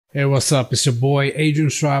Hey, what's up? It's your boy Adrian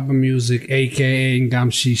Schreiber Music, aka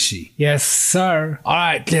Ngamshishi. Yes, sir.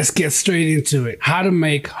 Alright, let's get straight into it. How to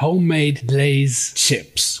make homemade Lay's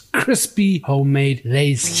chips. Crispy homemade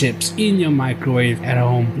Lay's chips in your microwave at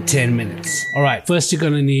home in 10 minutes. Alright, first you're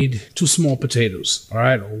gonna need 2 small potatoes.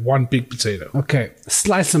 Alright, or 1 big potato. Okay,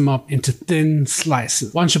 slice them up into thin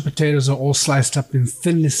slices. Once your potatoes are all sliced up in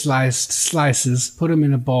thinly sliced slices, put them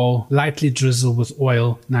in a bowl, lightly drizzle with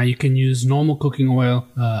oil. Now you can use normal cooking oil,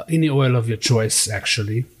 any oil of your choice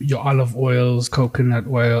actually. Your olive oils, coconut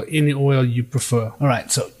oil, any oil you prefer.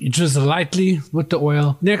 Alright, so you drizzle lightly with the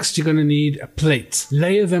oil. Next you're gonna need a plate.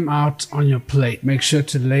 Layer them out on your plate. Make sure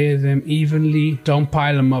to layer them evenly. Don't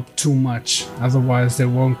pile them up too much, otherwise they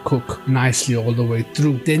won't cook nicely all the way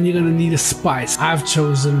through. Then you're gonna need a spice. I've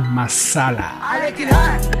chosen masala. I like it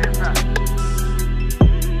hot. Yes, sir.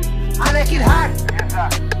 I like it hot. Yes, sir.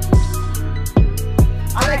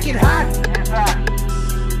 I like it hot. Yes, sir.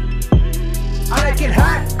 I like it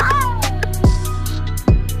hot.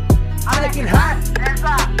 I like it hot. Yes,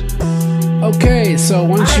 sir. Okay, so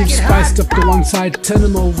once you've spiced up the one side, turn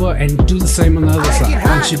them over and do the same on the other side.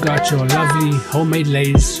 Once you got your lovely homemade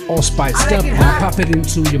Lay's all spiced up, now pop it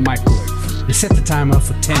into your microwave. You set the timer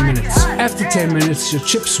for 10 minutes. After 10 minutes, your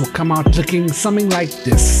chips will come out looking something like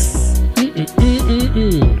this.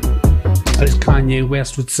 As Kanye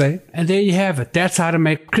West would say. And there you have it. That's how to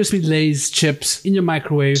make crispy Lay's chips in your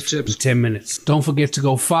microwave in 10 minutes. Don't forget to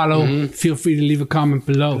go follow. Feel free to leave a comment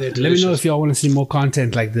below. Let me know if y'all want to see more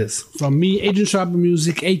content like this. From me, Adrian Schreiber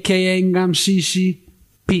Music, aka Ngamshishi.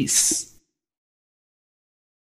 Peace.